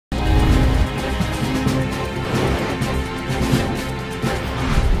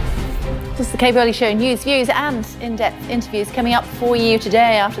This is the Burley Show news, views and in-depth interviews coming up for you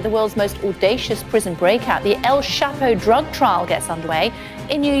today after the world's most audacious prison breakout. The El Chapo drug trial gets underway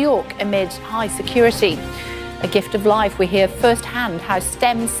in New York amid high security. A gift of life, we hear firsthand how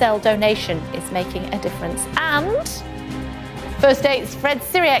stem cell donation is making a difference. And First Date's Fred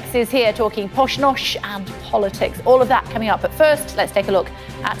Sirieix is here talking posh nosh and politics. All of that coming up. But first, let's take a look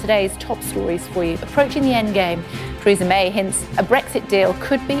at today's top stories for you. Approaching the end game, Theresa May hints a Brexit deal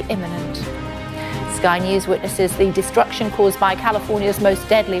could be imminent. Sky News witnesses the destruction caused by California's most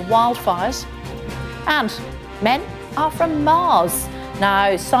deadly wildfires. And men are from Mars.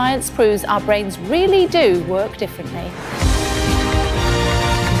 Now, science proves our brains really do work differently.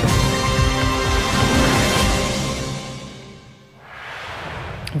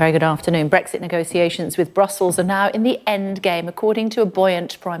 Very good afternoon. Brexit negotiations with Brussels are now in the end game, according to a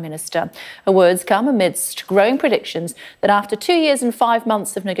buoyant Prime Minister. Her words come amidst growing predictions that after 2 years and 5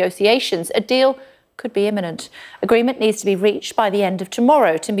 months of negotiations, a deal could be imminent. Agreement needs to be reached by the end of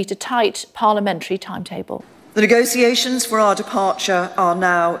tomorrow to meet a tight parliamentary timetable. The negotiations for our departure are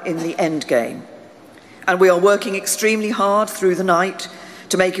now in the end game, and we are working extremely hard through the night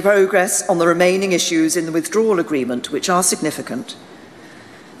to make progress on the remaining issues in the withdrawal agreement, which are significant.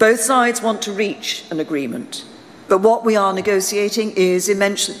 Both sides want to reach an agreement, but what we are negotiating is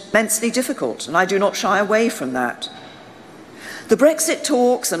immensely difficult, and I do not shy away from that. The Brexit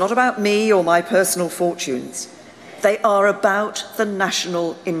talks are not about me or my personal fortunes. They are about the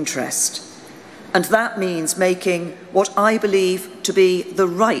national interest. And that means making what I believe to be the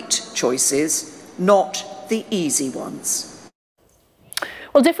right choices, not the easy ones.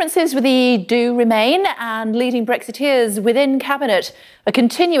 Well, differences with the EU do remain, and leading Brexiteers within Cabinet are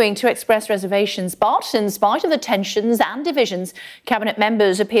continuing to express reservations. But in spite of the tensions and divisions, Cabinet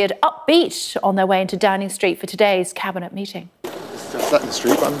members appeared upbeat on their way into Downing Street for today's Cabinet meeting. That in the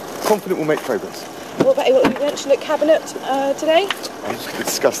street, but I'm confident we'll make progress. What about what you mentioned at Cabinet today? I'll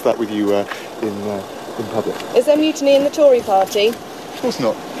discuss that with you in public. Is there mutiny in the Tory party? Of course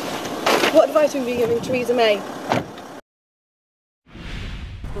not. What advice would you be giving Theresa May?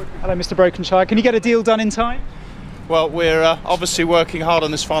 Hello, Mr. Brokenshire. Can you get a deal done in time? Well, we're obviously working hard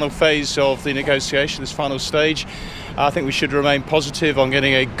on this final phase of the negotiation, this final stage. I think we should remain positive on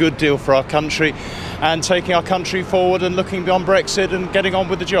getting a good deal for our country and taking our country forward and looking beyond Brexit and getting on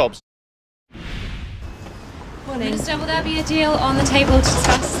with the jobs. Minister, will there be a deal on the table to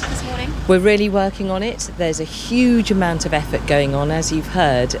discuss this morning? We're really working on it. There's a huge amount of effort going on, as you've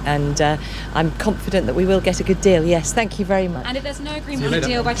heard, and I'm confident that we will get a good deal. Yes, thank you very much. And if there's no agreement on the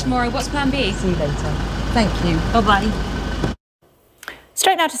deal by tomorrow, what's plan B? See you later. Thank you. Bye-bye.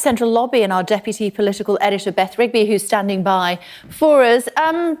 Straight now to Central Lobby and our Deputy Political Editor, Beth Rigby, who's standing by for us.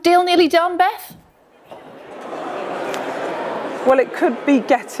 Deal nearly done, Beth? Well, it could be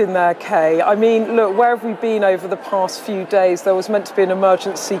getting there, Kay. I mean, look, where have we been over the past few days? There was meant to be an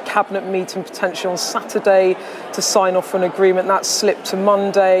emergency cabinet meeting potentially on Saturday to sign off an agreement. That slipped to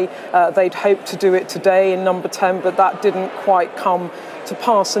Monday. They'd hoped to do it today in number 10, but that didn't quite come to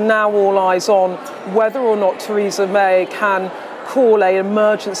pass. And now all eyes on whether or not Theresa May can call an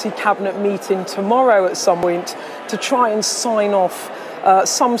emergency cabinet meeting tomorrow at some point to try and sign off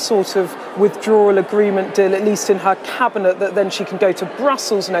some sort of withdrawal agreement deal, at least in her cabinet, that then she can go to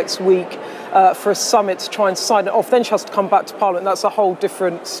Brussels next week for a summit to try and sign it off. Then she has to come back to Parliament. That's a whole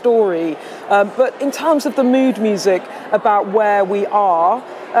different story. But in terms of the mood music about where we are,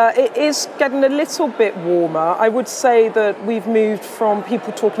 it is getting a little bit warmer. I would say that we've moved from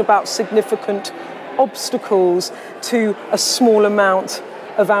people talking about significant obstacles to a small amount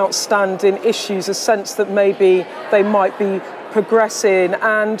of outstanding issues, a sense that maybe they might be progressing.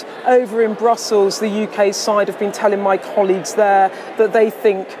 And over in Brussels, the UK side have been telling my colleagues there that they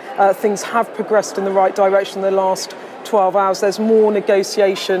think things have progressed in the right direction in the last 12 hours. There's more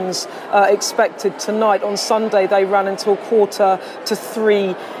negotiations expected tonight. On Sunday, they ran until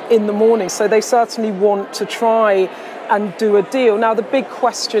 2:45 in the morning. So they certainly want to try and do a deal. Now, the big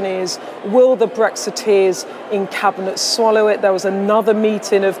question is, will the Brexiteers in Cabinet swallow it? There was another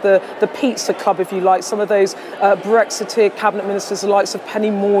meeting of the Pizza Club, if you like. Some of those Brexiteer Cabinet ministers, the likes of Penny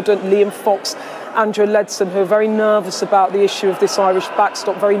Mordaunt, Liam Fox, Andrew Leadsom, who are very nervous about the issue of this Irish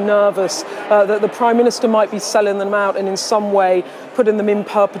backstop, very nervous that the Prime Minister might be selling them out and in some way putting them in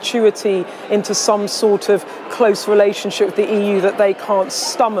perpetuity into some sort of close relationship with the EU that they can't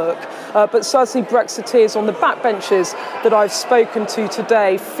stomach. But certainly Brexiteers on the backbenches that I've spoken to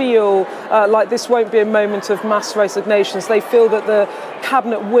today feel like this won't be a moment of mass resignations. They feel that the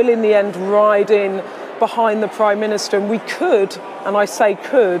Cabinet will in the end ride in behind the Prime Minister, and we could, and I say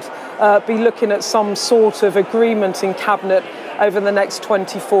could, be looking at some sort of agreement in Cabinet over the next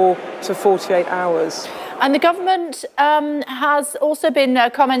 24 to 48 hours. And the government has also been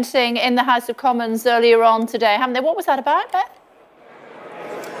commenting in the House of Commons earlier on today, haven't they? What was that about, Beth?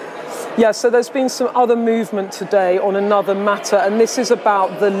 Yeah, so there's been some other movement today on another matter, and this is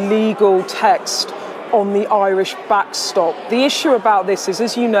about the legal text on the Irish backstop. The issue about this is,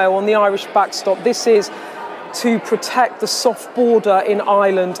 as you know, on the Irish backstop, this is to protect the soft border in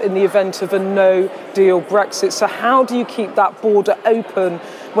Ireland in the event of a no-deal Brexit. So how do you keep that border open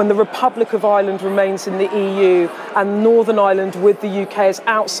when the Republic of Ireland remains in the EU and Northern Ireland with the UK is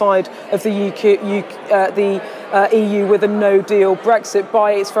outside of the EU with a no-deal Brexit?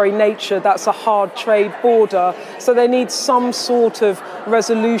 By its very nature, that's a hard trade border. So they need some sort of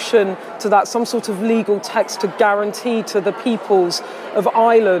resolution to that, some sort of legal text to guarantee to the peoples of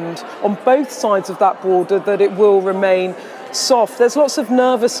Ireland on both sides of that border that it will remain soft. There's lots of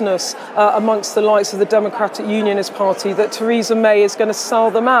nervousness amongst the likes of the Democratic Unionist Party that Theresa May is going to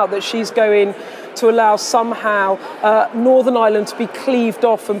sell them out, that she's going to allow somehow Northern Ireland to be cleaved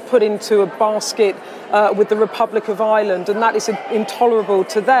off and put into a basket with the Republic of Ireland, and that is intolerable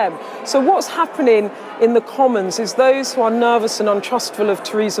to them. So what's happening in the Commons is those who are nervous and untrustful of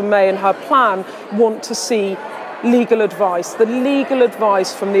Theresa May and her plan want to see legal advice, the legal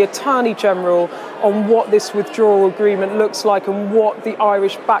advice from the Attorney General on what this withdrawal agreement looks like and what the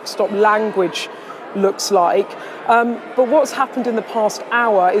Irish backstop language looks like. But what's happened in the past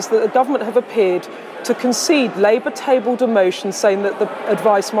hour is that the government have appeared to concede. Labour tabled a motion saying that the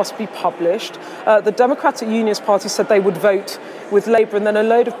advice must be published. The Democratic Unionist Party said they would vote with Labour, and then a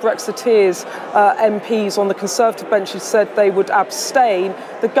load of Brexiteers, MPs on the Conservative benches said they would abstain.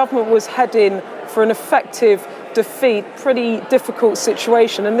 The government was heading for an effective defeat, pretty difficult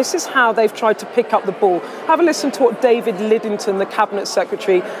situation, and this is how they've tried to pick up the ball. Have a listen to what David Lidington, the Cabinet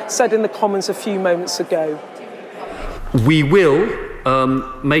Secretary, said in the Commons a few moments ago. We will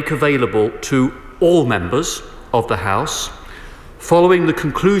make available to all members of the House, following the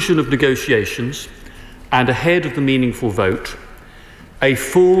conclusion of negotiations and ahead of the meaningful vote, a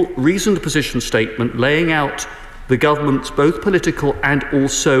full reasoned position statement laying out the government's both political and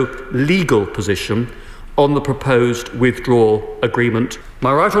also legal position on the proposed withdrawal agreement.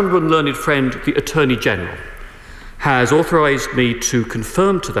 My right honourable and learned friend, the Attorney General, has authorised me to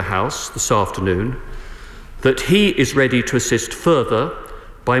confirm to the House this afternoon that he is ready to assist further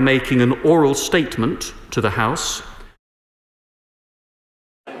by making an oral statement to the House.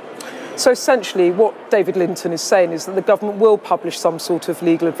 So essentially what David Lidington is saying is that the government will publish some sort of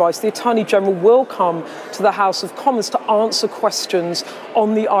legal advice. The Attorney General will come to the House of Commons to answer questions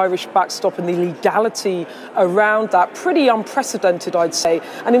on the Irish backstop and the legality around that. Pretty unprecedented, I'd say.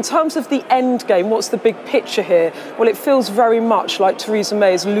 And in terms of the end game, what's the big picture here? Well, it feels very much like Theresa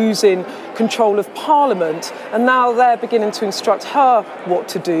May is losing control of Parliament, and now they're beginning to instruct her what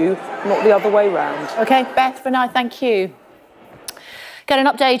to do, not the other way round. OK, Beth, for now, thank you. Get an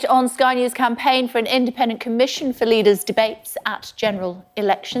update on Sky News' campaign for an independent commission for leaders' debates at general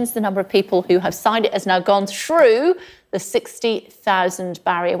elections. The number of people who have signed it has now gone through the 60,000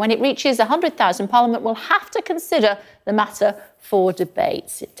 barrier. When it reaches 100,000, Parliament will have to consider the matter for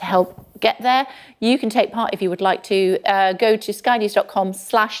debates. To help get there, you can take part if you would like to. Go to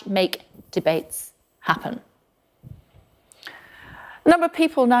skynews.com/make-debates-happen. The number of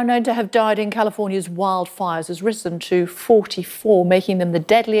people now known to have died in California's wildfires has risen to 44, making them the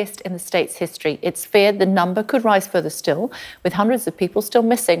deadliest in the state's history. It's feared the number could rise further still, with hundreds of people still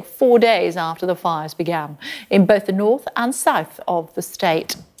missing 4 days after the fires began in both the north and south of the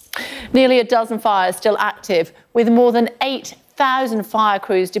state. Nearly a dozen fires still active, with more than 8,000 fire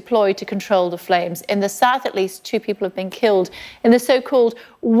crews deployed to control the flames. In the south, at least 2 people have been killed in the so-called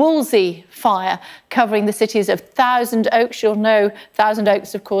Woolsey fire, covering the cities of Thousand Oaks. You'll know Thousand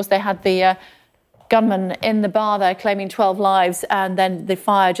Oaks, of course, they had the gunman in the bar there claiming 12 lives, and then the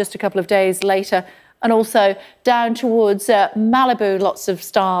fire just a couple of days later. And also down towards Malibu, lots of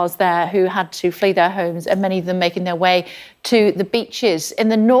stars there who had to flee their homes, and many of them making their way to the beaches. In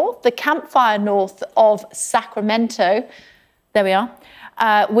the north, the Camp Fire north of Sacramento, there we are,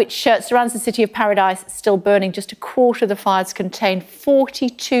 which surrounds the city of Paradise, still burning. Just a quarter of the fires contained.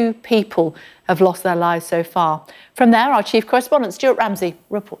 42 people have lost their lives so far. From there, our chief correspondent, Stuart Ramsey,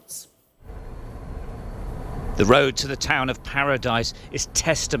 reports. The road to the town of Paradise is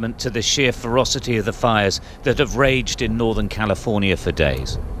testament to the sheer ferocity of the fires that have raged in Northern California for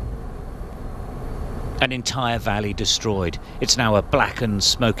days. An entire valley destroyed. It's now a blackened,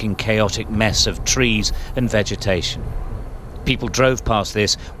 smoking, chaotic mess of trees and vegetation. People drove past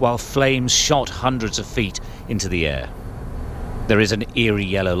this while flames shot hundreds of feet into the air. There is an eerie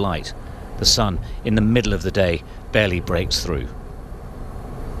yellow light. The sun, in the middle of the day, barely breaks through.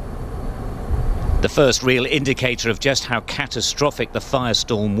 The first real indicator of just how catastrophic the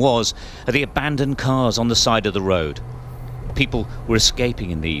firestorm was are the abandoned cars on the side of the road. People were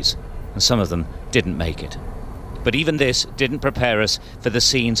escaping in these, and some of them didn't make it. But even this didn't prepare us for the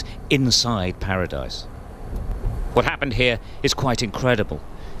scenes inside Paradise. What happened here is quite incredible.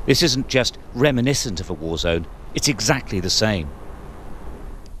 This isn't just reminiscent of a war zone, it's exactly the same.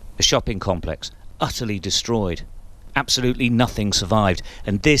 A shopping complex, utterly destroyed. Absolutely nothing survived,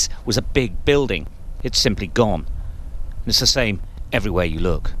 and this was a big building. It's simply gone. And it's the same everywhere you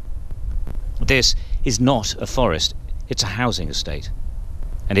look. This is not a forest, it's a housing estate.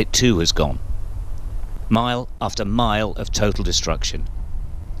 And it too has gone. Mile after mile of total destruction.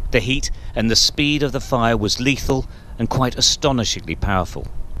 The heat and the speed of the fire was lethal and quite astonishingly powerful.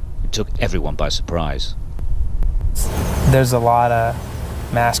 It took everyone by surprise. There's a lot of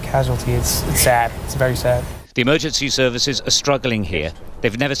mass casualty. It's sad. It's very sad. The emergency services are struggling here.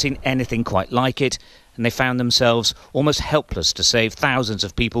 They've never seen anything quite like it, and they found themselves almost helpless to save thousands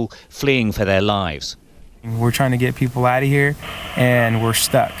of people fleeing for their lives. We're trying to get people out of here, and we're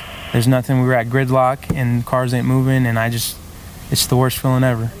stuck. There's nothing. We're at gridlock, and cars ain't moving, and it's the worst feeling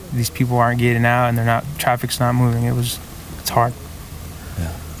ever. These people aren't getting out, and traffic's not moving. It's hard.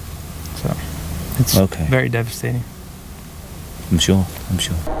 Yeah. So it's very devastating. I'm sure.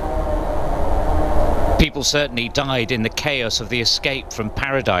 People certainly died in the chaos of the escape from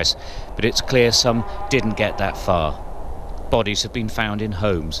Paradise, but it's clear some didn't get that far. Bodies have been found in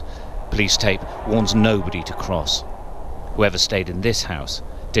homes. Police tape warns nobody to cross. Whoever stayed in this house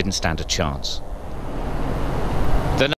didn't stand a chance.